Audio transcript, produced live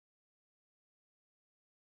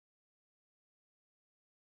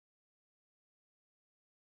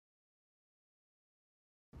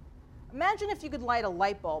Imagine if you could light a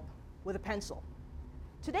light bulb with a pencil.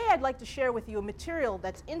 Today I'd like to share with you a material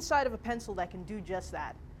that's inside of a pencil that can do just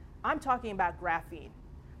that. I'm talking about graphene.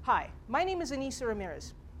 Hi, my name is Ainissa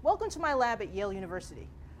Ramirez. Welcome to my lab at Yale University.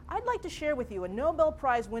 I'd like to share with you a Nobel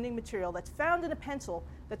Prize winning material that's found in a pencil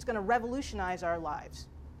that's going to revolutionize our lives.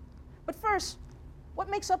 But first, what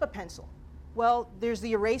makes up a pencil? Well, there's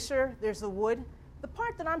the eraser, there's the wood. The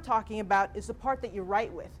part that I'm talking about is the part that you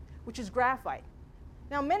write with, which is graphite.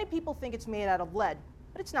 Now, many people think it's made out of lead,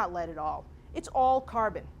 but it's not lead at all. It's all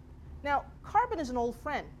carbon. Now, carbon is an old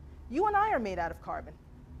friend. You and I are made out of carbon.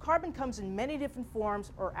 Carbon comes in many different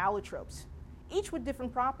forms or allotropes, each with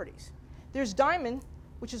different properties. There's diamond,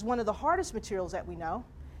 which is one of the hardest materials that we know,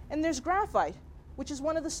 and there's graphite, which is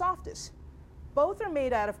one of the softest. Both are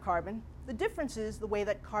made out of carbon. The difference is the way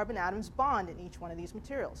that carbon atoms bond in each one of these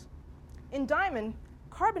materials. In diamond,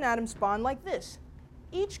 carbon atoms bond like this.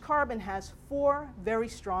 Each carbon has 4 very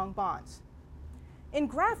strong bonds. In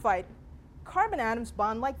graphite, carbon atoms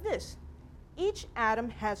bond like this. Each atom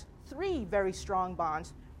has 3 very strong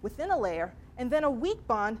bonds within a layer and then a weak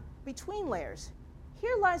bond between layers.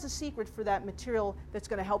 Here lies the secret for that material that's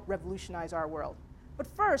going to help revolutionize our world. But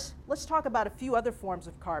first, let's talk about a few other forms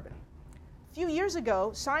of carbon. A few years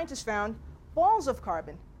ago, scientists found balls of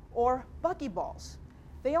carbon, or buckyballs.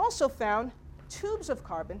 They also found tubes of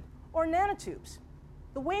carbon, or nanotubes.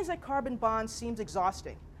 The ways that carbon bonds seems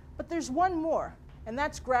exhausting, but there's one more, and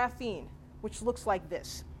that's graphene, which looks like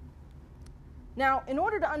this. Now, in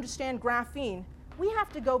order to understand graphene, we have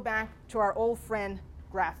to go back to our old friend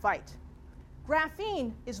graphite.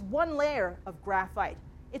 Graphene is one layer of graphite.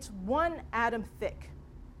 It's 1 atom thick.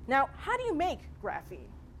 Now, how do you make graphene?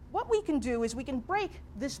 What we can do is we can break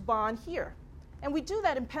this bond here, and we do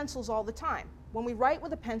that in pencils all the time. When we write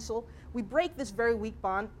with a pencil, we break this very weak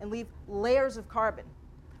bond and leave layers of carbon.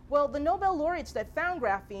 Well, the Nobel laureates that found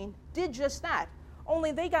graphene did just that,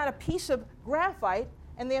 only they got a piece of graphite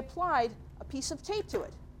and they applied a piece of tape to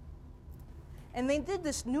it. And they did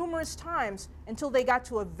this numerous times until they got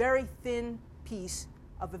to a very thin piece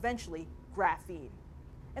of eventually graphene.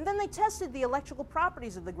 And then they tested the electrical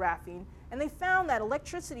properties of the graphene, and they found that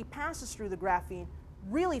electricity passes through the graphene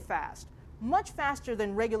really fast, much faster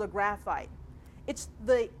than regular graphite. It's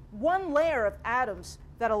the one layer of atoms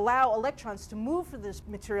that allow electrons to move through this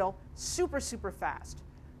material super fast.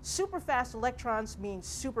 Super fast electrons mean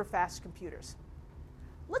super fast computers.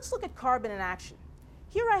 Let's look at carbon in action.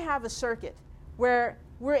 Here I have a circuit where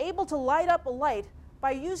we're able to light up a light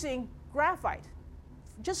by using graphite,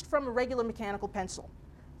 just from a regular mechanical pencil.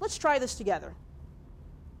 Let's try this together.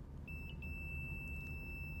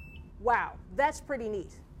 Wow, that's pretty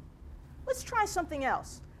neat. Let's try something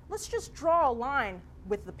else. Let's just draw a line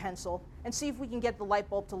with the pencil and see if we can get the light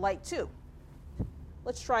bulb to light too.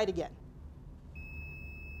 Let's try it again.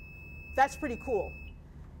 That's pretty cool.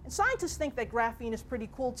 And scientists think that graphene is pretty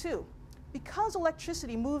cool too. Because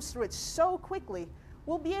electricity moves through it so quickly,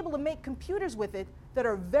 we'll be able to make computers with it that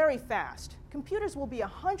are very fast. Computers will be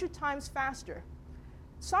 100 times faster.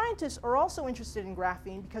 Scientists are also interested in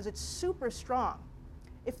graphene because it's super strong.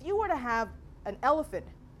 If you were to have an elephant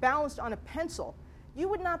balanced on a pencil, you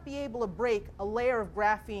would not be able to break a layer of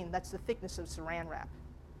graphene that's the thickness of saran wrap.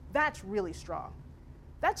 That's really strong.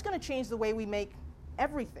 That's going to change the way we make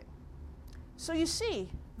everything. So you see,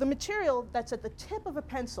 the material that's at the tip of a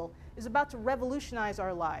pencil is about to revolutionize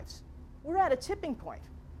our lives. We're at a tipping point.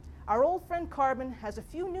 Our old friend carbon has a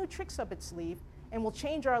few new tricks up its sleeve and will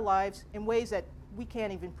change our lives in ways that we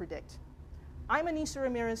can't even predict. I'm Ainissa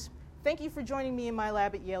Ramirez. Thank you for joining me in my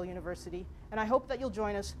lab at Yale University, and I hope that you'll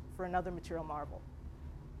join us for another material marvel.